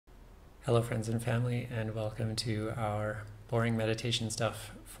Hello, friends and family, and welcome to our boring meditation stuff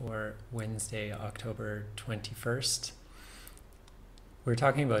for Wednesday, October 21st. We're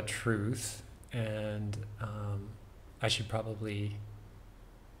talking about truth, and I should probably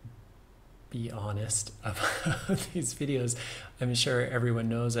be honest about these videos. I'm sure everyone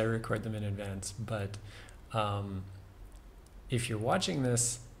knows I record them in advance, but if you're watching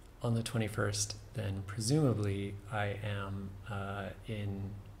this on the 21st, then presumably I am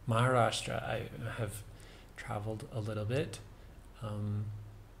in Maharashtra. I have traveled a little bit,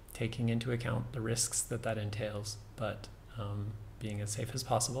 taking into account the risks that entails, but being as safe as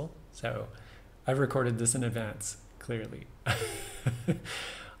possible. So I've recorded this in advance, clearly.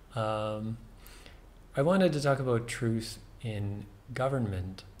 I wanted to talk about truth in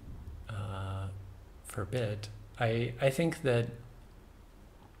government for a bit. I think that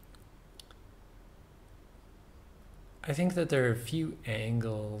there are a few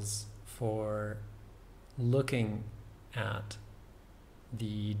angles for looking at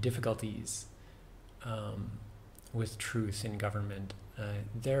the difficulties with truth in government.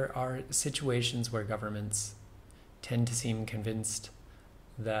 There are situations where governments tend to seem convinced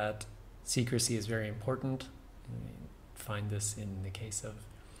that secrecy is very important. We find this in the case of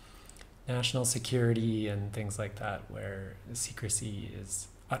national security and things like that, where secrecy is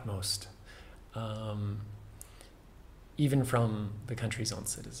utmost. Even from the country's own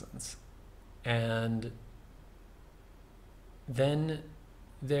citizens. And then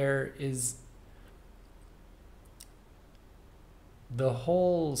there is the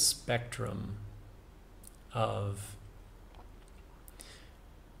whole spectrum of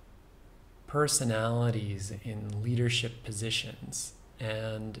personalities in leadership positions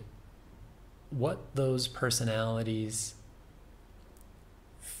and what those personalities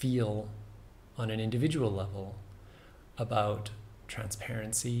feel on an individual level about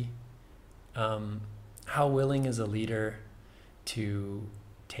transparency. How willing is a leader to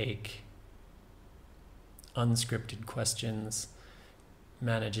take unscripted questions,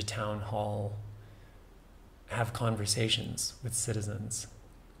 manage a town hall, have conversations with citizens?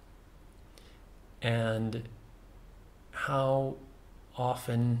 And how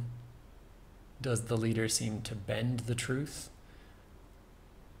often does the leader seem to bend the truth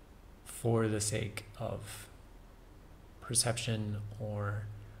for the sake of perception or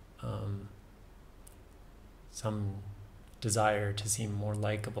some desire to seem more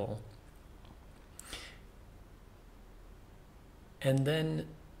likable? And then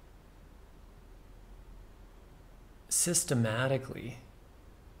systematically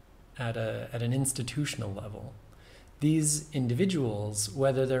at an institutional level, these individuals,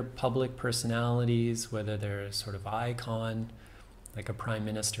 whether they're public personalities, whether they're a sort of icon like a prime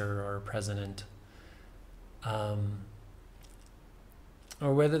minister or a president,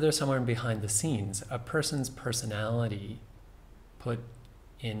 or whether they're somewhere behind the scenes, a person's personality put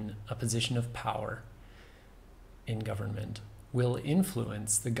in a position of power in government will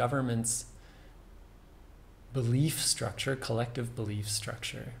influence the government's belief structure, collective belief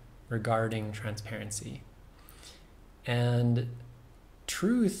structure regarding transparency. And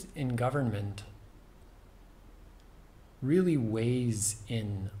truth in government really weighs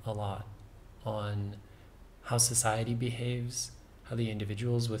in a lot on how society behaves, how the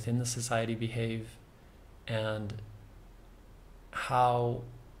individuals within the society behave, and how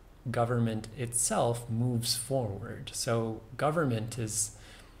government itself moves forward. So government is,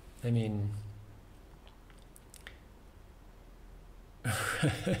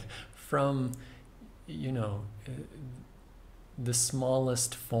 from, the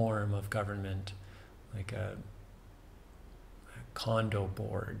smallest form of government, like a condo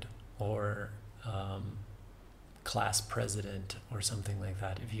board or class president or something like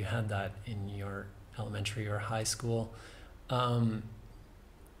that. If you had that in your elementary or high school,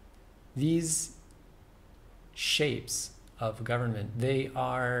 these shapes of government, they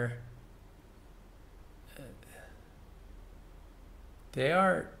are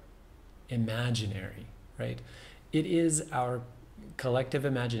imaginary, right? It is our collective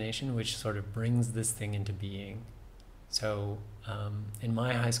imagination which sort of brings this thing into being. So in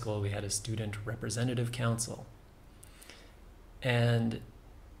my high school, we had a student representative council. And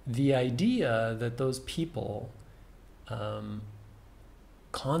the idea that those people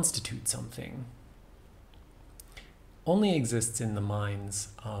constitute something only exists in the minds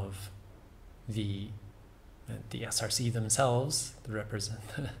of the SRC themselves,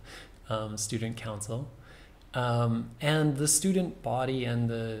 the student council, and the student body and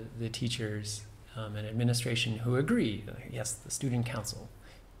the teachers and administration who agree. Yes, the student council,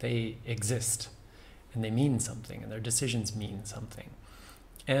 they exist and they mean something and their decisions mean something.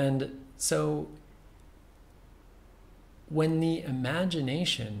 And So when the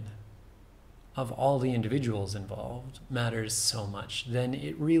imagination of all the individuals involved matters so much, then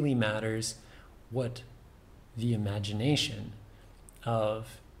it really matters what the imagination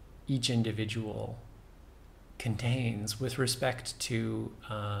of each individual contains with respect to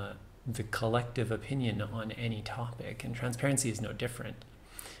the collective opinion on any topic. And transparency is no different.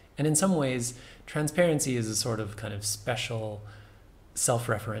 And in some ways, transparency is a sort of kind of special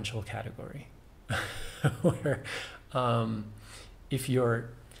self-referential category where if your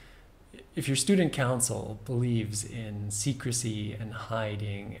student council believes in secrecy and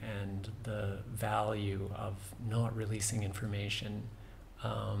hiding and the value of not releasing information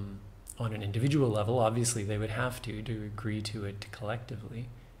on an individual level, obviously they would have to agree to it collectively,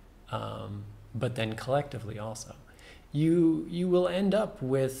 but then collectively also, you will end up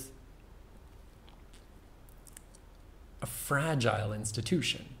with a fragile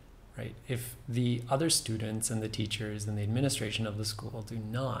institution, right? If the other students and the teachers and the administration of the school do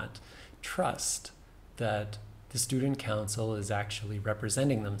not trust that the student council is actually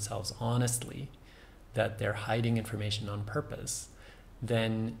representing themselves honestly, that they're hiding information on purpose,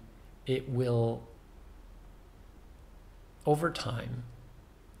 then it will, over time,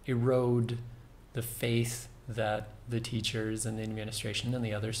 erode the faith that the teachers and the administration and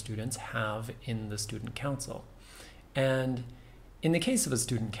the other students have in the student council. And in the case of a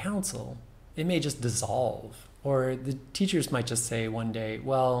student council, it may just dissolve, or the teachers might just say one day,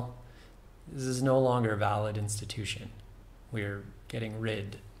 well, this is no longer a valid institution. We're getting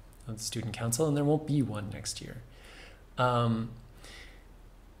rid of the student council, and there won't be one next year.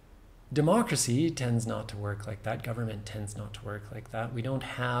 Democracy tends not to work like that. Government tends not to work like that. We don't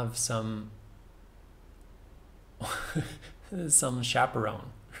have some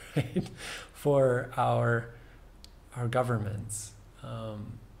chaperone, right, for our governments.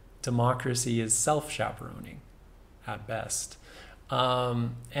 Democracy is self-chaperoning at best.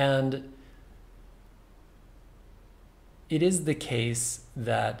 And it is the case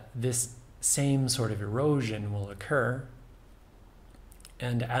that this same sort of erosion will occur.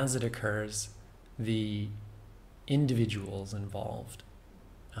 And as it occurs, the individuals involved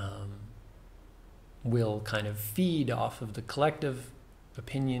will kind of feed off of the collective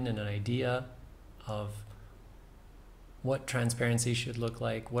opinion and an idea of what transparency should look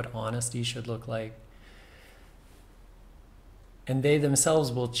like, what honesty should look like. And they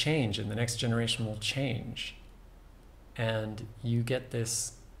themselves will change, and the next generation will change. And you get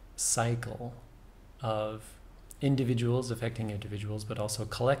this cycle of individuals affecting individuals, but also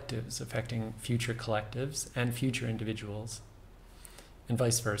collectives affecting future collectives and future individuals, and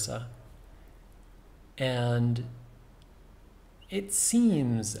vice versa. And it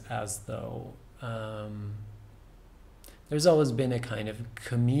seems as though there's always been a kind of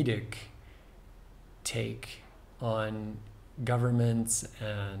comedic take on governments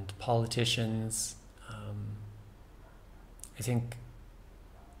and politicians. I think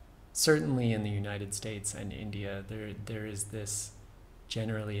certainly in the United States and India, there is this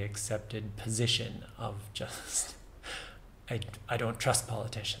generally accepted position of just, I don't trust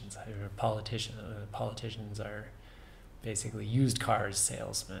politicians. Politicians are basically used cars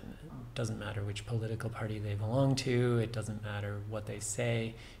salesmen. It doesn't matter which political party they belong to. It doesn't matter what they say.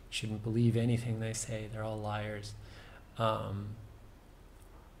 You shouldn't believe anything they say. They're all liars. And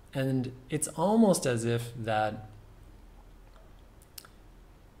it's almost as if that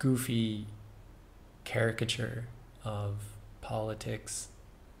goofy caricature of politics,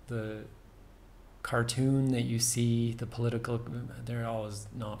 the cartoon that you see, the political, they're always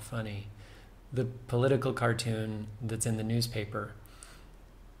not funny. The political cartoon that's in the newspaper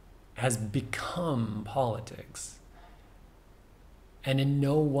has become politics. And in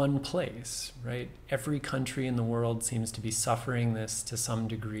no one place, right? Every country in the world seems to be suffering this to some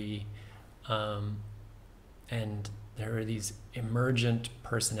degree. And there are these emergent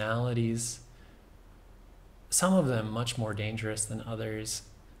personalities, some of them much more dangerous than others,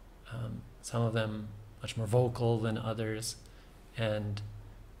 some of them much more vocal than others, and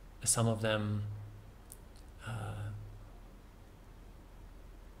some of them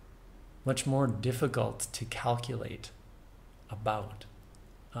much more difficult to calculate about.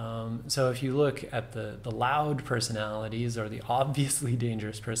 So if you look at the loud personalities or the obviously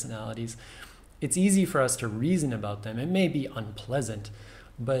dangerous personalities, it's easy for us to reason about them. It may be unpleasant,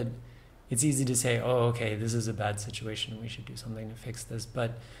 but it's easy to say, oh, okay, this is a bad situation. We should do something to fix this.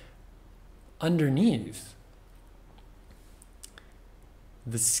 But underneath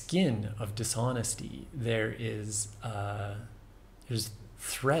the skin of dishonesty, there's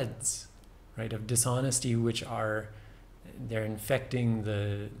threads, right, of dishonesty, which they're infecting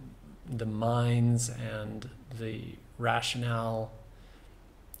the the minds and the rationale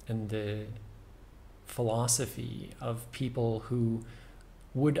and the philosophy of people who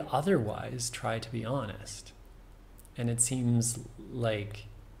would otherwise try to be honest. And it seems like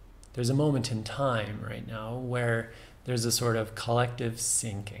there's a moment in time right now where there's a sort of collective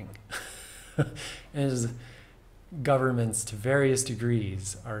sinking. As governments to various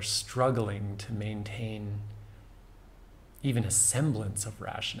degrees are struggling to maintain even a semblance of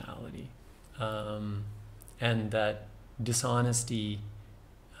rationality, and that dishonesty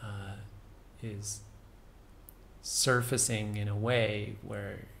is surfacing in a way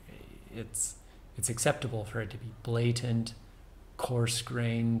where it's acceptable for it to be blatant,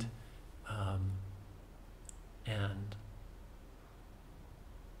 coarse-grained, and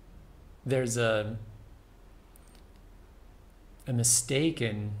there's a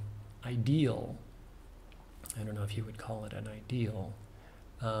mistaken ideal. I don't know if you would call it an ideal,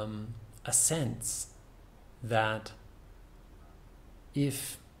 a sense that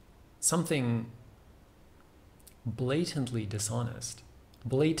if something blatantly dishonest,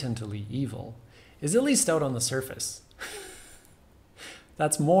 blatantly evil, is at least out on the surface,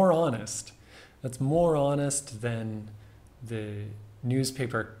 that's more honest. That's more honest than the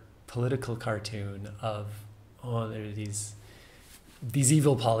newspaper political cartoon of, oh, there are these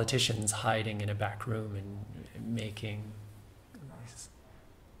evil politicians hiding in a back room and making these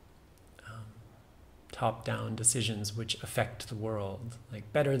top-down decisions which affect the world.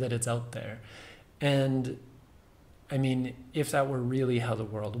 Like, better that it's out there. And I mean, if that were really how the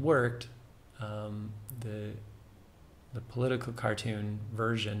world worked, the political cartoon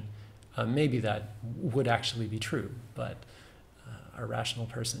version, maybe that would actually be true, but a rational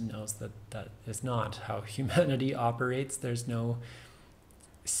person knows that that is not how humanity operates. There's no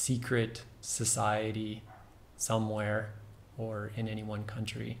secret society somewhere or in any one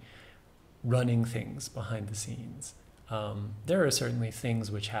country running things behind the scenes. There are certainly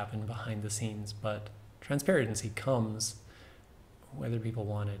things which happen behind the scenes, but transparency comes whether people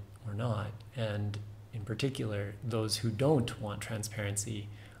want it or not. And in particular, those who don't want transparency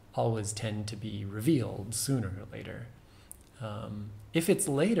always tend to be revealed sooner or later. If it's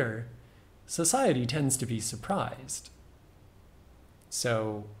later, society tends to be surprised.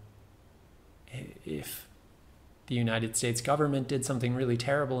 So if the United States government did something really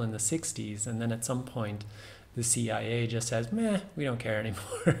terrible in the 60s, and then at some point the CIA just says, meh, we don't care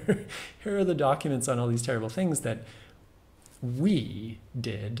anymore. Here are the documents on all these terrible things that we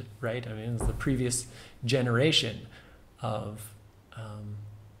did, right? I mean, it was the previous generation of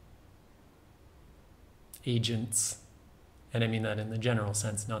agents, and I mean that in the general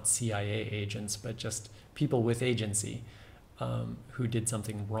sense, not CIA agents, but just people with agency who did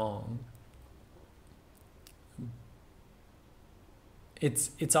something wrong.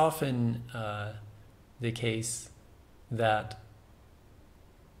 It's often the case that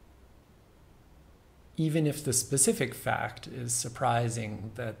even if the specific fact is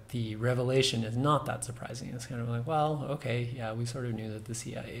surprising, that the revelation is not that surprising. It's kind of like, well, okay, yeah, we sort of knew that the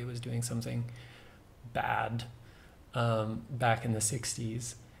CIA was doing something bad back in the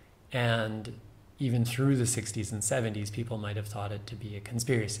 60s. And even through the 60s and 70s, people might have thought it to be a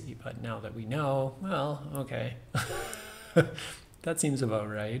conspiracy. But now that we know, well, okay, that seems about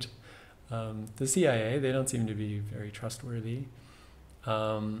right. The CIA, they don't seem to be very trustworthy.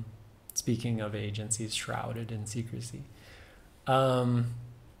 Speaking of agencies shrouded in secrecy.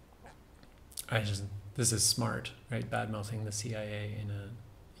 This is smart, right? Bad-mouthing the CIA in a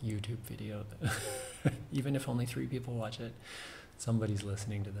YouTube video. Even if only 3 people watch it, somebody's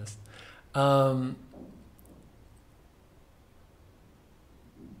listening to this.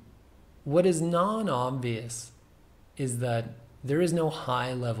 What is non-obvious is that there is no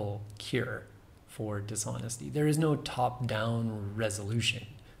high-level cure for dishonesty. There is no top-down resolution.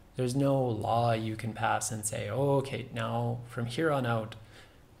 There's no law you can pass and say, oh, okay, now from here on out,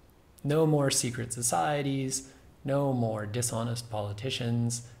 no more secret societies, no more dishonest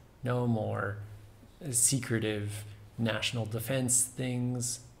politicians, no more secretive national defense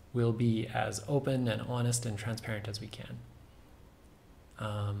things. We'll be as open and honest and transparent as we can.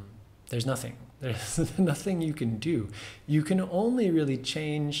 There's nothing. There's nothing you can do. You can only really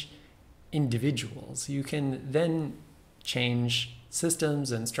change individuals. You can then change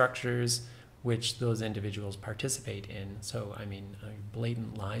systems and structures which those individuals participate in. So, I mean,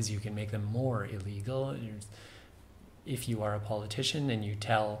 blatant lies, you can make them more illegal. If you are a politician and you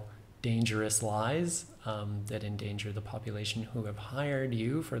tell dangerous lies that endanger the population who have hired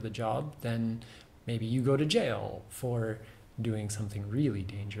you for the job, then maybe you go to jail for doing something really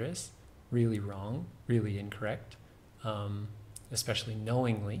dangerous, really wrong, really incorrect, especially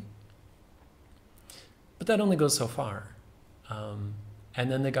knowingly. But that only goes so far. And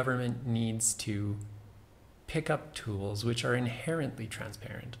then the government needs to pick up tools which are inherently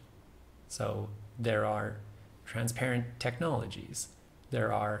transparent. So there are transparent technologies.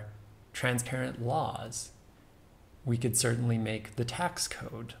 There are transparent laws. We could certainly make the tax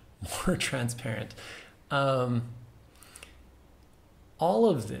code more transparent. All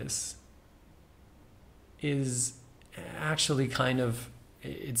of this is actually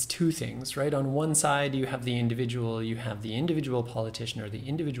it's two things, right? On one side, you have the individual politician or the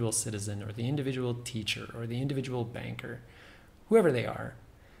individual citizen or the individual teacher or the individual banker, whoever they are,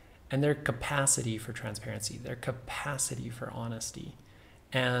 and their capacity for transparency, their capacity for honesty,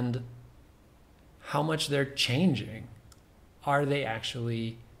 and how much they're changing. Are they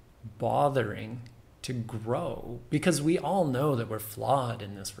actually bothering to grow? Because we all know that we're flawed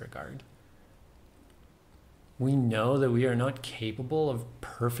in this regard. We know that we are not capable of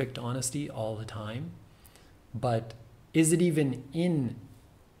perfect honesty all the time, but is it even in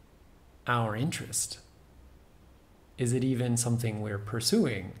our interest? Is it even something we're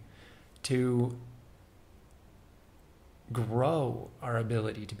pursuing to grow our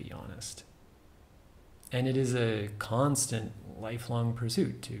ability to be honest? And it is a constant, lifelong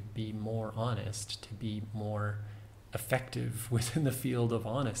pursuit to be more honest, to be more effective within the field of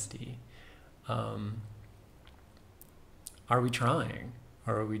honesty. Are we trying?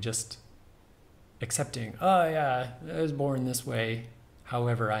 Or are we just accepting, oh yeah, I was born this way,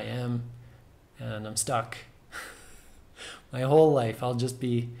 however I am, and I'm stuck. My whole life I'll just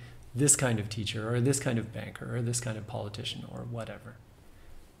be this kind of teacher or this kind of banker or this kind of politician or whatever.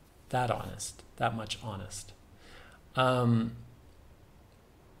 That much honest. Then,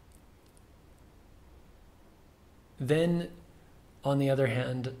 on the other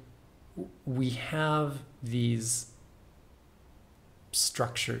hand, we have these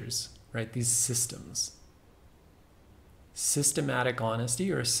structures, right? These systems. Systematic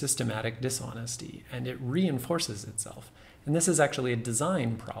honesty or systematic dishonesty, and it reinforces itself. And this is actually a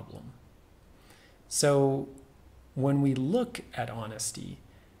design problem. So when we look at honesty,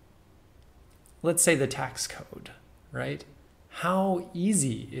 let's say the tax code, right? How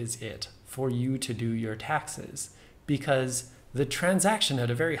easy is it for you to do your taxes? Because the transaction at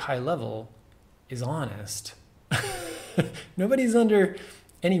a very high level is honest. Nobody's under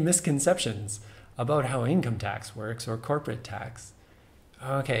any misconceptions about how income tax works or corporate tax.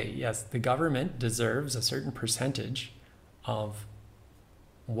 Okay, yes, the government deserves a certain percentage of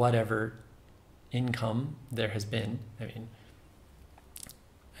whatever income there has been. I mean,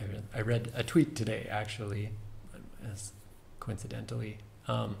 I read a tweet today, actually, as coincidentally,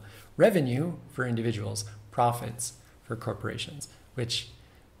 revenue for individuals, profits for corporations, which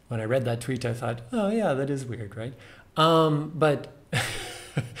when I read that tweet, I thought, oh yeah, that is weird, right? But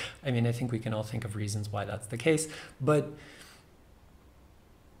I mean, I think we can all think of reasons why that's the case, but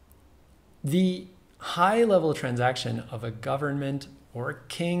the high level transaction of a government or a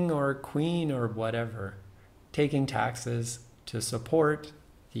king or a queen or whatever taking taxes to support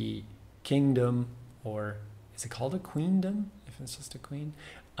the kingdom, or is it called a queendom if it's just a queen?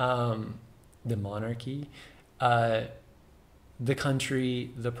 The monarchy, the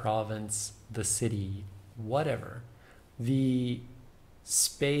country, the province, the city, whatever. The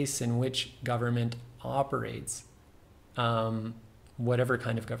space in which government operates, whatever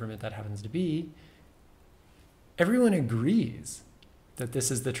kind of government that happens to be, everyone agrees that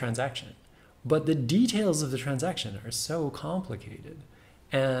this is the transaction. But the details of the transaction are so complicated.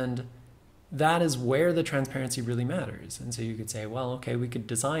 And that is where the transparency really matters. And so you could say, well, okay, we could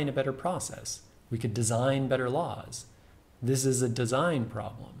design a better process. We could design better laws. This is a design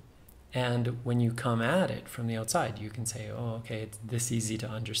problem. And when you come at it from the outside, you can say, oh, okay, it's this easy to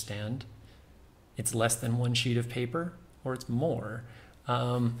understand. It's less than one sheet of paper, or it's more.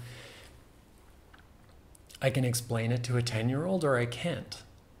 I can explain it to a 10-year-old, or I can't.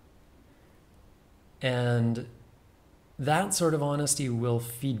 And that sort of honesty will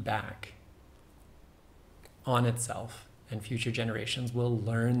feed back on itself, and future generations will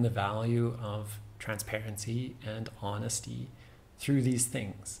learn the value of transparency and honesty through these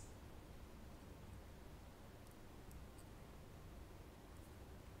things.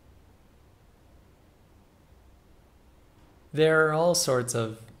 There are all sorts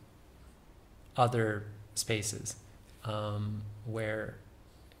of other spaces where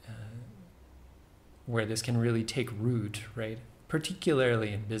this can really take root, right?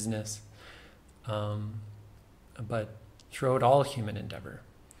 Particularly in business, but throughout all human endeavor.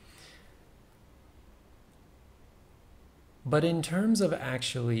 But in terms of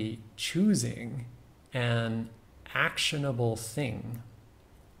actually choosing an actionable thing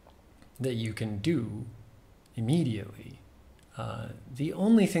that you can do immediately. The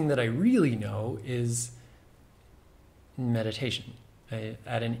only thing that I really know is meditation.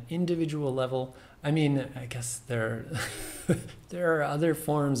 At an individual level, I mean, I guess there are other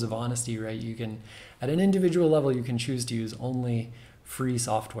forms of honesty, right? You can, at an individual level, you can choose to use only free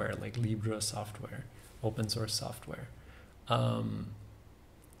software like Libre software, open source software. And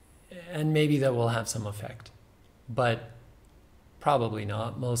maybe that will have some effect, but probably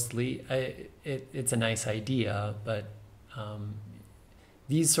not. Mostly, it's a nice idea, but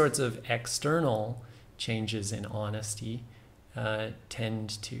these sorts of external changes in honesty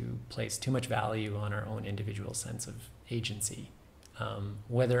tend to place too much value on our own individual sense of agency.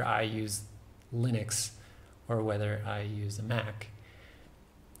 Whether I use Linux or whether I use a Mac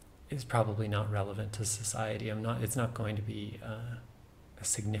is probably not relevant to society. It's not going to be a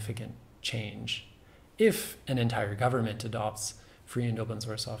significant change. If an entire government adopts free and open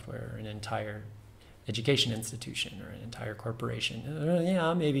source software, or an entire education institution, or an entire corporation,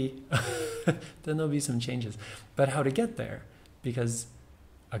 yeah, maybe then there'll be some changes. But how to get there? Because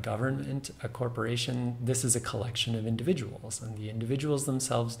a government, a corporation, this is a collection of individuals, and the individuals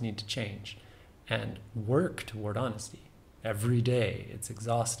themselves need to change and work toward honesty. Every day, it's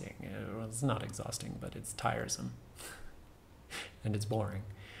exhausting. Well, it's not exhausting, but it's tiresome and it's boring.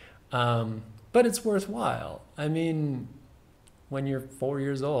 But it's worthwhile. I mean, when you're 4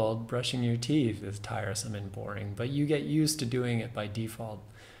 years old, brushing your teeth is tiresome and boring, but you get used to doing it by default,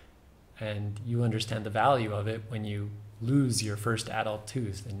 and you understand the value of it when you lose your first adult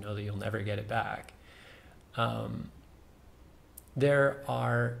tooth and know that you'll never get it back. There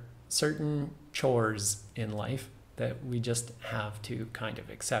are certain chores in life that we just have to kind of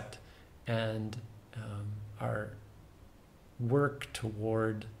accept, and our work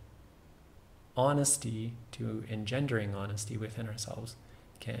toward honesty, to engendering honesty within ourselves,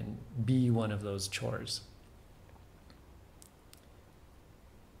 can be one of those chores.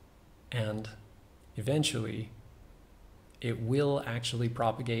 And eventually, it will actually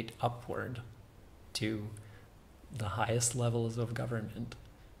propagate upward to the highest levels of government,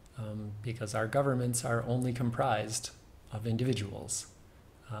 because our governments are only comprised of individuals,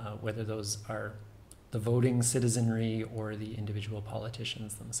 whether those are the voting citizenry or the individual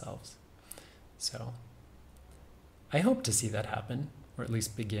politicians themselves. So I hope to see that happen, or at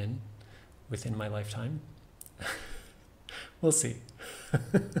least begin within my lifetime. We'll see.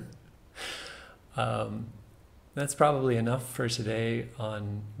 That's probably enough for today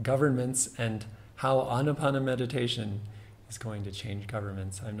on governments and how Anapana meditation is going to change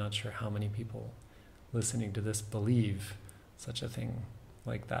governments. I'm not sure how many people listening to this believe such a thing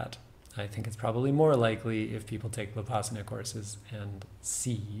like that. I think it's probably more likely if people take Vipassana courses and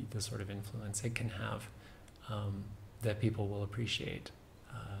see the sort of influence it can have, that people will appreciate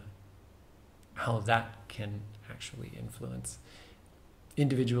how that can actually influence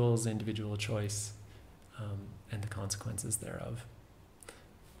individuals, individual choice, and the consequences thereof.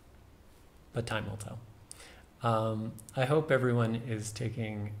 But time will tell. I hope everyone is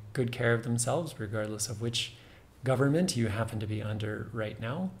taking good care of themselves, regardless of which government you happen to be under right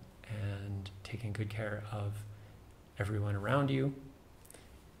now, and taking good care of everyone around you.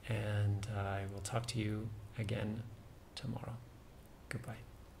 And I will talk to you again tomorrow. Goodbye.